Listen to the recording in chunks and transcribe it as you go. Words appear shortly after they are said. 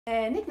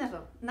Nick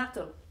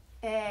Nuttall,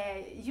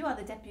 you are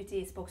the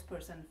deputy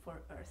spokesperson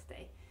for Earth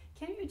Day.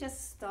 Can you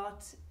just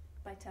start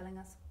by telling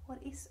us what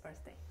is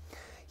Earth Day?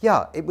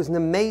 Yeah, it was an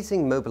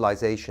amazing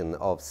mobilization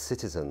of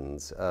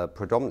citizens,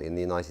 predominantly in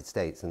the United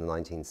States in the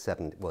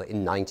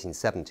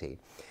 1970,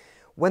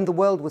 when the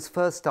world was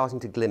first starting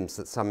to glimpse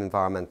that some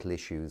environmental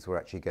issues were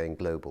actually going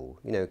global.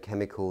 You know,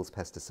 chemicals,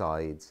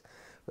 pesticides,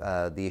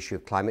 the issue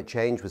of climate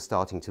change was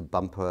starting to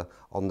bumper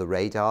on the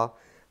radar.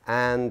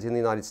 And in the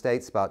United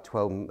States, about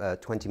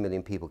 20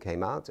 million people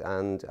came out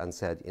and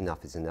said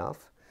enough is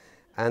enough.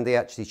 And they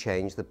actually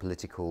changed the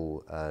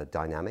political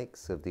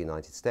dynamics of the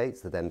United States.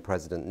 The then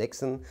President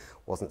Nixon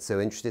wasn't so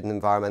interested in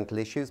environmental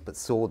issues, but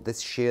saw this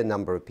sheer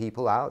number of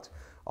people out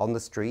on the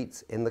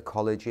streets, in the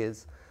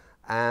colleges,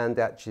 and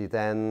actually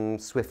then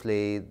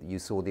swiftly you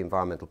saw the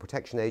Environmental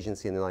Protection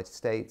Agency in the United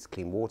States,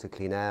 clean water,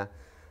 clean air,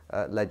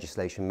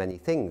 legislation, many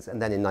things.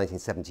 And then in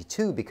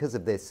 1972, because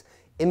of this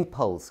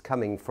impulse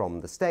coming from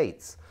the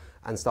States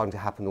and starting to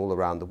happen all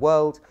around the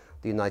world,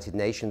 the United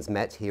Nations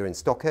met here in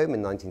Stockholm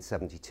in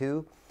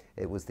 1972.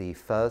 It was the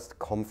first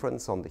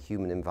conference on the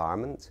human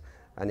environment,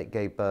 and it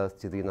gave birth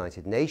to the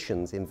United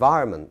Nations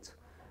Environment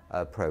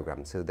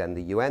Program. So then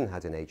the UN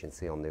had an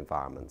agency on the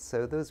environment.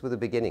 So those were the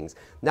beginnings.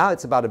 Now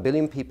it's about 1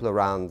 billion people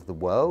around the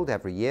world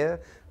every year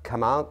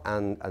come out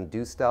and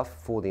do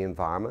stuff for the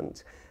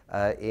environment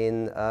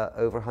in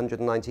over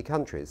 190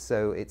 countries.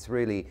 So it's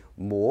really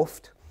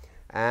morphed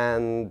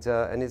and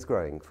is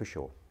growing for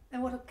sure.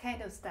 And what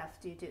kind of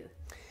stuff do you do?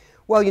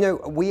 Well, you know,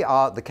 we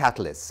are the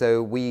catalyst,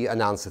 so we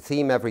announce a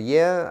theme every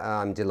year.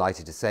 I'm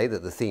delighted to say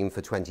that the theme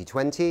for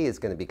 2020 is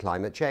going to be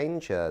climate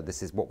change.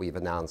 This is what we've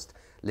announced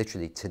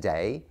literally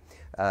today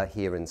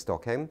here in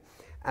Stockholm.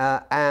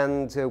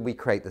 We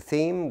create the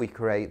theme, we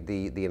create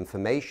the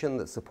information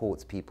that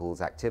supports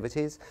people's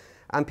activities,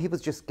 and people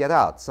just get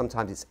out.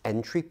 Sometimes it's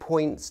entry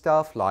point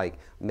stuff, like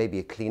maybe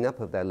a cleanup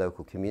of their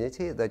local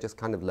community. They're just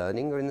kind of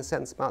learning, in a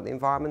sense, about the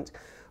environment.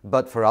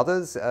 But for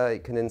others,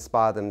 it can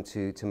inspire them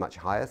to much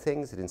higher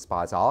things. It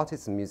inspires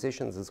artists and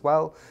musicians as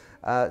well.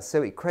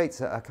 So it creates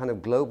a kind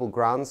of global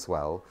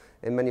groundswell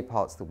in many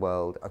parts of the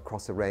world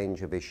across a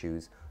range of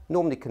issues,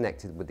 normally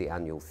connected with the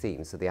annual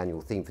theme. So the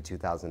annual theme for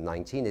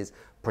 2019 is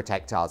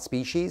Protect Our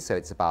Species. So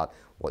it's about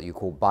what you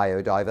call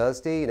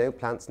biodiversity, you know,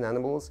 plants and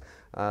animals.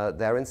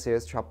 They're in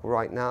serious trouble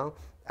right now.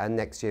 And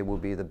next year will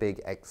be the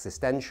big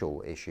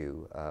existential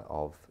issue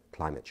of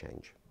climate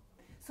change.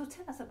 So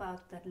tell us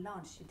about that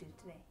launch you did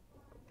today.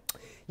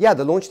 Yeah,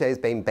 the launch day has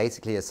been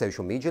basically a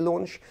social media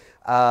launch.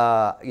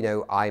 You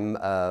know, I'm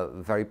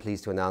very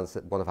pleased to announce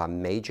that one of our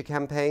major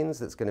campaigns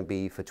that's going to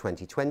be for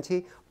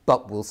 2020,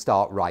 but will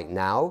start right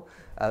now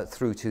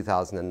through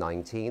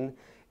 2019,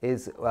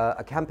 is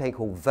a campaign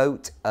called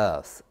Vote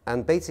Earth.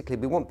 And basically,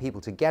 we want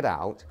people to get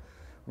out,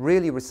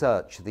 really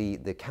research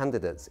the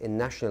candidates in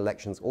national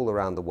elections all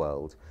around the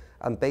world,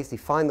 and basically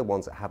find the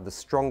ones that have the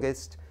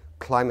strongest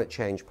climate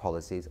change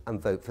policies and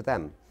vote for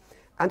them.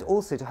 And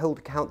also to hold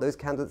account those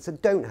candidates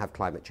that don't have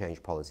climate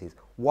change policies.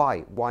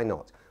 Why? Why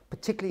not?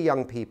 Particularly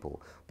young people,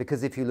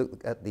 because if you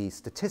look at the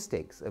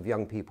statistics of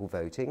young people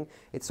voting,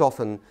 it's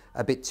often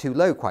a bit too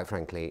low, quite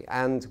frankly.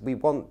 And we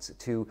want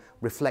to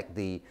reflect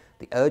the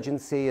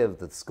urgency of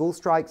the school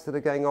strikes that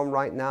are going on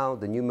right now,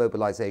 the new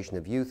mobilization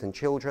of youth and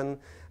children,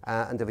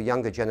 and of a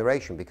younger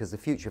generation, because the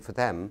future for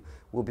them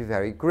will be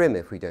very grim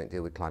if we don't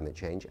deal with climate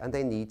change. And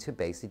they need to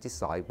basically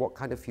decide what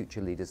kind of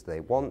future leaders they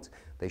want.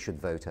 They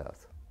should vote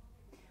Earth.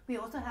 We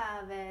also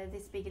have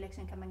this big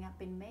election coming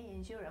up in May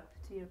in Europe,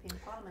 to European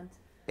Parliament.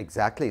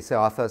 Exactly.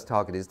 So our first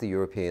target is the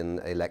European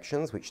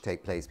elections, which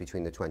take place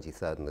between the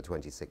 23rd and the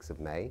 26th of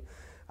May.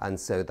 And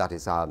so that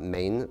is our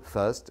main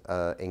first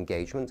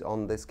engagement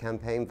on this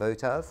campaign,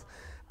 Vote Earth.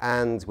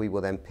 And we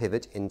will then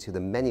pivot into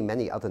the many,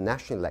 many other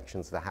national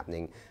elections that are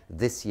happening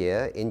this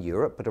year in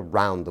Europe, but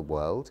around the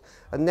world.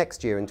 And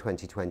next year in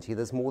 2020,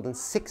 there's more than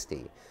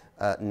 60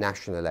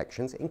 national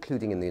elections,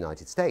 including in the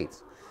United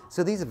States.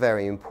 So these are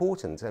very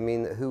important. I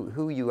mean,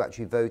 who you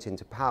actually vote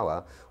into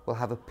power will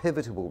have a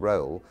pivotal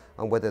role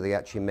on whether they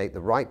actually make the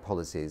right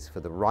policies for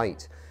the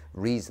right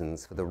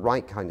reasons, for the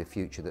right kind of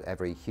future that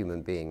every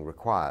human being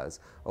requires,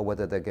 or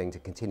whether they're going to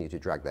continue to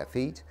drag their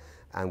feet,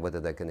 and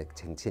whether they're going to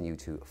continue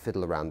to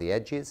fiddle around the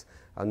edges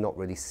and not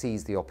really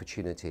seize the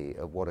opportunity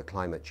of what a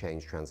climate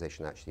change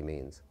transition actually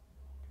means.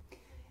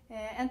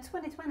 And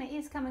 2020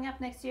 is coming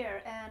up next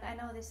year, and I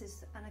know this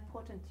is an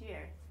important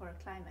year for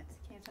climate.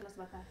 Can you tell us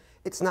about that?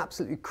 It's an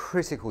absolutely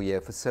critical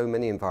year for so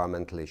many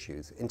environmental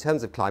issues. In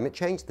terms of climate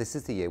change, this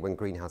is the year when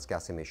greenhouse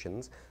gas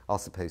emissions are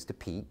supposed to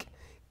peak,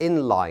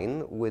 in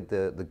line with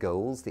the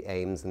goals, the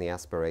aims and the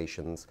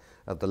aspirations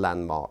of the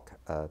landmark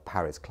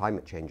Paris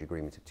Climate Change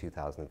Agreement of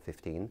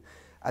 2015.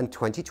 And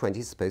 2020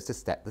 is supposed to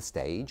set the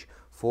stage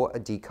for a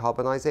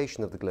decarbonisation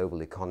of the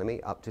global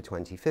economy up to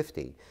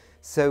 2050.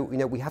 So,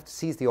 we have to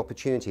seize the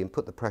opportunity and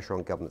put the pressure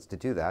on governments to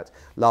do that.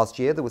 Last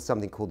year, there was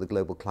something called the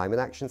Global Climate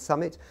Action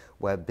Summit,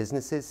 where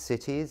businesses,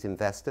 cities,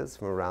 investors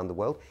from around the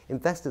world,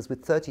 investors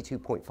with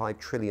 $32.5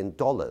 trillion,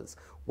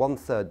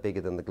 1/3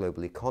 bigger than the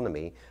global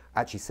economy,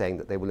 actually saying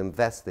that they will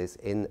invest this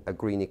in a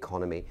green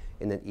economy,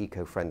 in an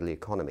eco-friendly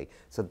economy.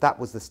 So that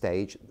was the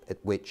stage at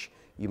which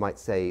you might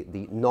say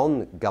the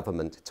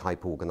non-government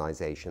type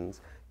organizations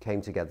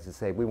came together to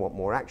say, we want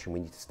more action, we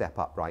need to step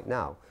up right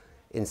now.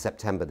 In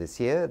September this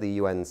year, the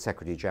UN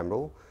Secretary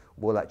General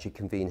will actually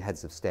convene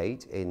heads of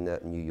state in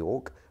New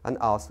York and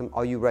ask them,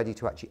 are you ready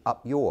to actually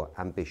up your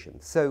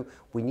ambition? So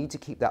we need to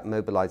keep that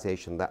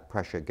mobilization, that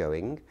pressure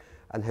going.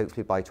 And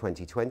hopefully by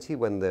 2020,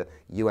 when the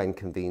UN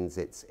convenes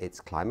its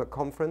climate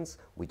conference,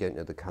 we don't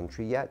know the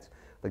country yet,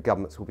 the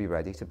governments will be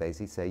ready to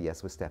basically say,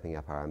 yes, we're stepping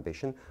up our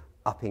ambition,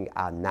 upping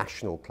our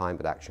national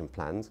climate action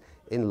plans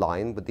in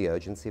line with the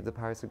urgency of the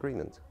Paris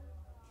Agreement.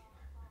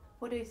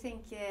 What do you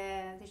think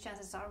the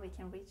chances are we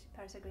can reach the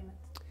Paris Agreement?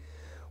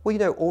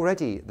 Well,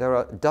 already there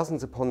are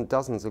dozens upon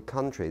dozens of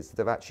countries that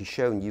have actually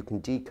shown you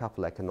can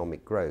decouple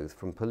economic growth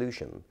from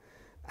pollution.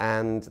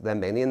 And they're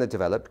mainly in the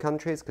developed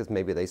countries because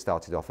maybe they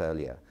started off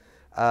earlier.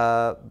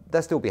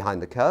 They're still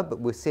behind the curve, but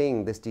we're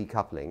seeing this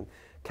decoupling.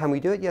 Can we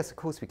do it? Yes, of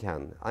course we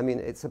can. I mean,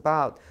 it's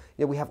about,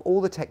 we have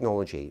all the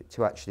technology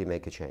to actually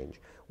make a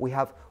change. We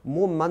have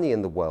more money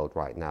in the world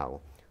right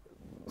now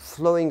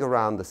flowing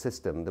around the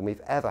system than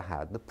we've ever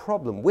had. The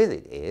problem with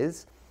it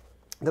is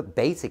that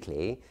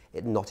basically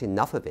not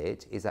enough of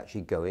it is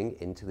actually going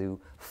into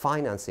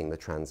financing the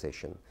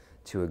transition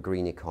to a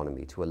green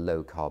economy, to a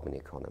low carbon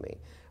economy,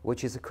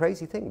 which is a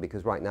crazy thing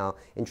because right now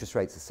interest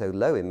rates are so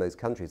low in most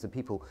countries that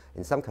people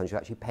in some countries are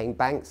actually paying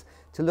banks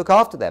to look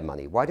after their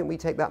money. Why don't we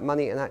take that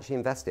money and actually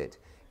invest it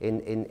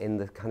in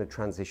the kind of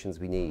transitions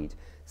we need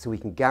so we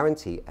can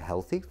guarantee a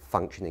healthy,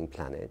 functioning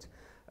planet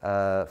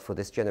for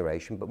this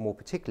generation, but more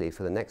particularly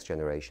for the next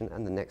generation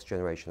and the next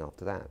generation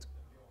after that.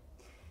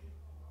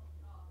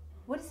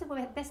 What is the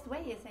best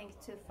way, you think,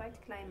 to fight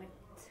climate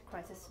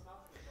crisis?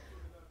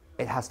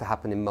 It has to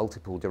happen in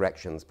multiple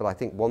directions, but I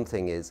think one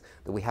thing is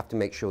that we have to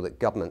make sure that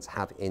governments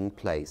have in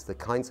place the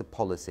kinds of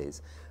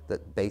policies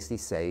that basically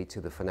say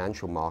to the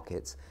financial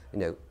markets,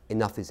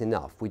 enough is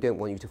enough. We don't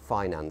want you to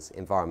finance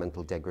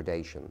environmental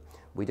degradation.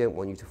 We don't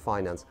want you to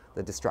finance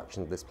the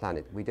destruction of this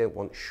planet. We don't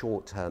want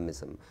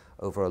short-termism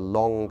over a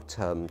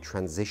long-term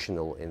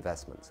transitional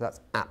investment. So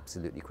that's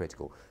absolutely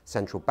critical.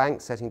 Central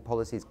banks setting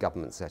policies,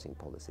 governments setting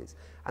policies,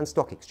 and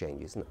stock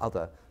exchanges and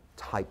other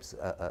types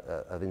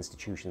of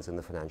institutions in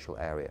the financial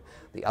area.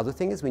 The other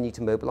thing is we need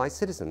to mobilize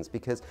citizens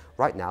because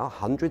right now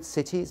 100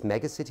 cities,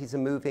 mega cities are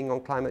moving on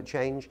climate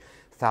change,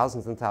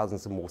 thousands and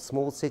thousands of more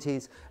small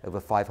cities,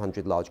 over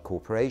 500 large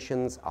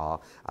corporations are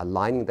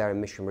aligning their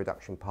emission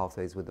reduction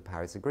pathways with the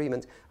Paris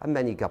Agreement, and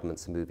many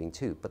governments are moving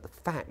too. But the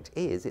fact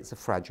is it's a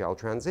fragile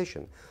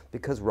transition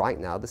because right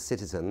now the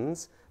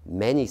citizens,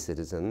 many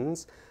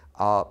citizens,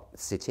 are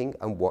sitting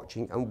and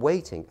watching and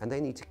waiting, and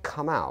they need to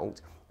come out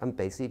and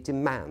basically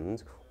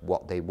demand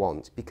what they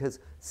want because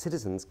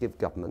citizens give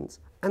governments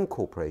and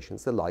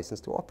corporations the license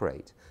to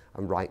operate.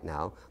 And right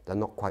now, they're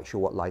not quite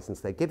sure what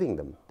license they're giving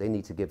them. They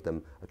need to give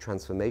them a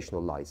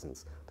transformational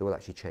license that will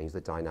actually change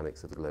the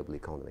dynamics of the global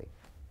economy.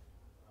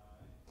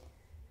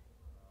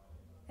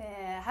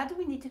 How do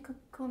we need to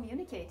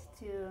communicate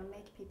to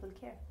make people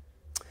care?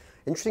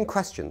 Interesting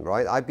question,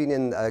 right? I've been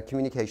in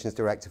communications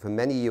director for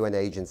many UN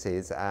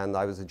agencies, and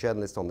I was a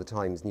journalist on the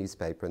Times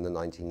newspaper in the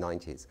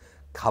 1990s,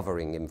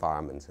 covering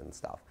environment and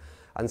stuff.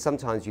 And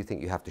sometimes you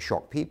think you have to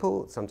shock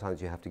people,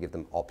 sometimes you have to give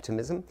them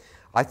optimism.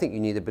 I think you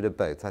need a bit of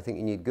both. I think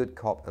you need good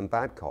cop and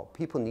bad cop.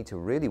 People need to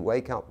really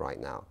wake up right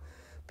now.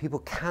 People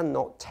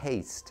cannot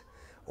taste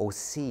or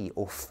see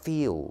or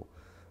feel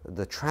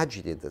the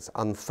tragedy that's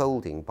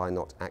unfolding by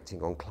not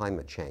acting on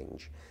climate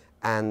change.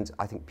 And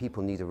I think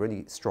people need a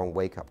really strong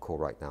wake-up call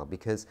right now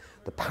because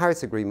the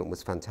Paris Agreement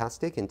was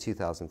fantastic in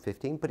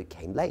 2015, but it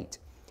came late.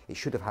 It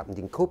should have happened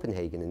in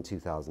Copenhagen in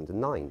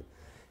 2009.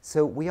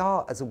 So we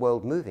are, as a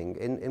world, moving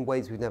in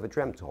ways we've never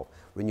dreamt of.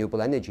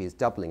 Renewable energy is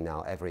doubling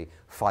now every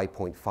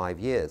 5.5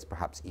 years,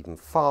 perhaps even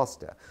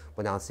faster.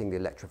 We're now seeing the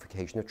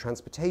electrification of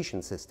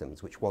transportation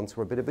systems, which once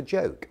were a bit of a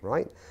joke,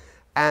 right?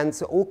 And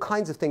so all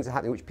kinds of things are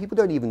happening which people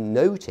don't even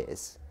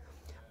notice,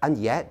 and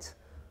yet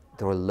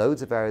there are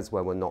loads of areas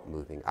where we're not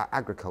moving. Our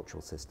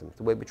agricultural systems,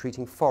 the way we're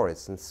treating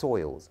forests and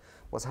soils,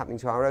 what's happening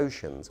to our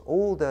oceans,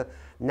 all the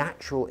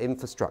natural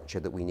infrastructure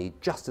that we need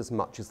just as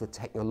much as the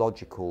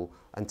technological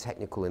and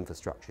technical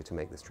infrastructure to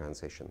make this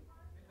transition.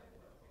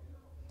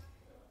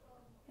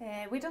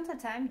 We don't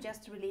have time,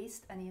 just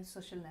released a new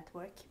social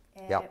network.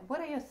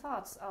 What are your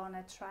thoughts on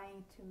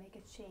trying to make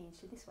a change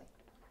this way?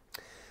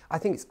 I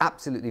think it's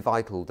absolutely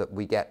vital that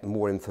we get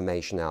more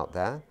information out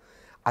there.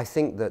 I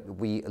think that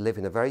we live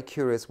in a very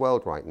curious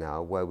world right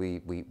now where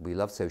we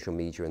love social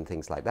media and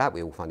things like that.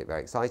 We all find it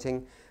very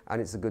exciting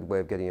and it's a good way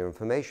of getting your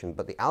information.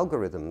 But the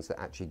algorithms that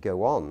actually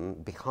go on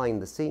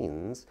behind the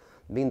scenes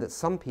mean that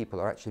some people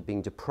are actually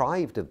being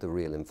deprived of the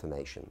real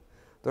information.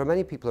 There are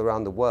many people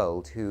around the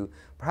world who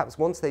perhaps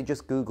once they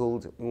just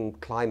Googled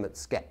climate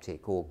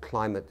skeptic or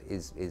climate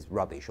is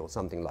rubbish or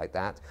something like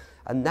that,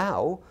 and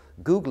now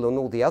Google and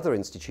all the other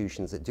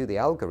institutions that do the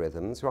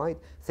algorithms, right,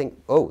 think,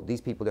 oh,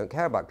 these people don't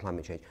care about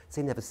climate change.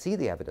 So they never see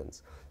the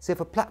evidence. So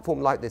if a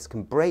platform like this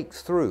can break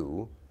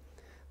through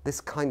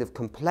this kind of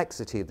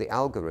complexity of the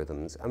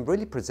algorithms and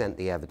really present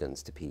the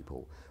evidence to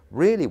people,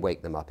 really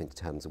wake them up in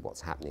terms of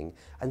what's happening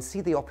and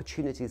see the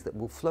opportunities that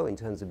will flow in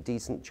terms of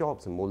decent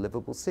jobs and more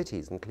livable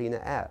cities and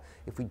cleaner air.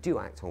 If we do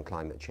act on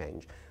climate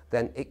change,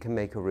 then it can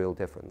make a real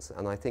difference.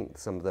 And I think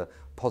some of the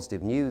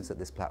positive news that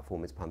this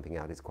platform is pumping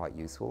out is quite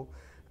useful.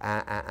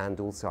 And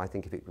also I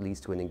think if it leads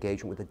to an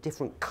engagement with a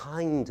different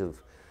kind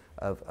of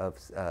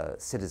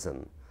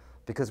citizen,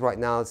 because right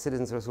now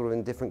citizens are sort of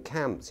in different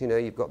camps. You know,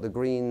 you've got the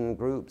green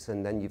groups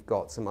and then you've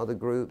got some other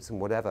groups and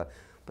whatever.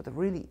 But there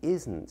really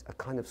isn't a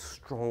kind of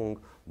strong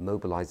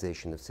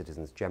mobilization of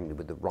citizens generally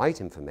with the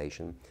right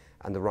information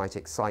and the right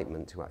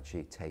excitement to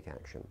actually take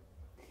action.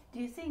 Do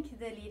you think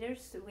the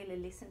leaders will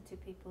listen to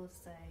people's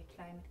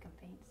climate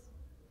campaigns?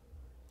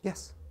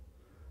 Yes.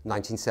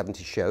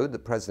 1970 showed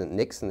that President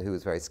Nixon, who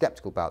was very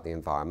skeptical about the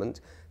environment,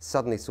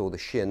 suddenly saw the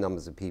sheer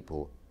numbers of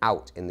people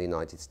out in the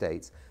United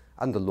States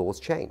and the laws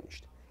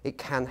changed. It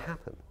can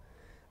happen.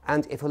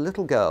 And if a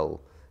little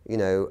girl, you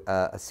know,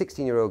 a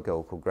 16-year-old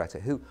girl called Greta,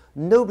 who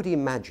nobody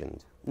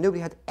imagined,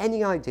 nobody had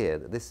any idea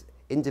that this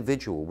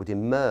individual would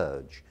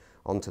emerge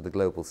onto the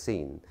global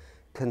scene,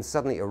 can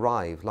suddenly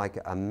arrive like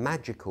a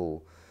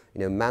magical,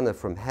 you know, manna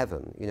from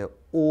heaven, you know,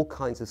 all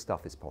kinds of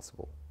stuff is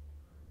possible.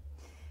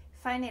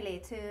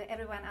 Finally, to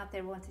everyone out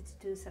there wanting to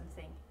do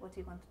something, what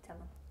do you want to tell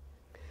them?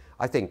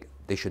 I think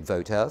they should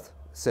vote Earth.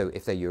 So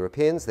if they're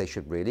Europeans, they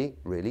should really,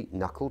 really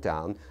knuckle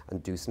down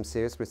and do some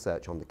serious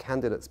research on the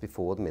candidates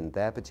before them in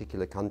their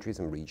particular countries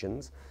and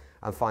regions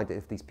and find out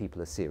if these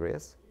people are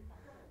serious.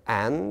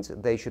 And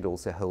they should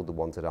also hold the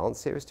ones that aren't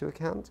serious to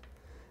account.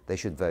 They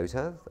should vote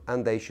Earth,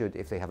 and they should,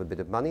 if they have a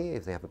bit of money,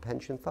 if they have a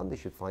pension fund, they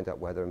should find out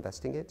where they're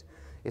investing it.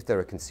 If they're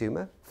a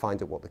consumer,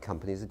 find out what the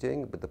companies are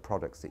doing with the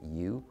products that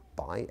you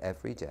buy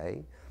every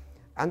day,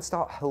 and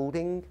start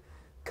holding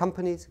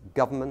companies,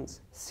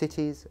 governments,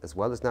 cities, as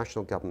well as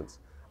national governments,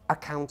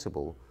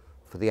 accountable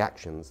for the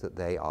actions that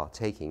they are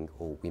taking,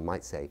 or we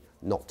might say,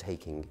 not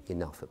taking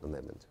enough at the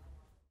moment.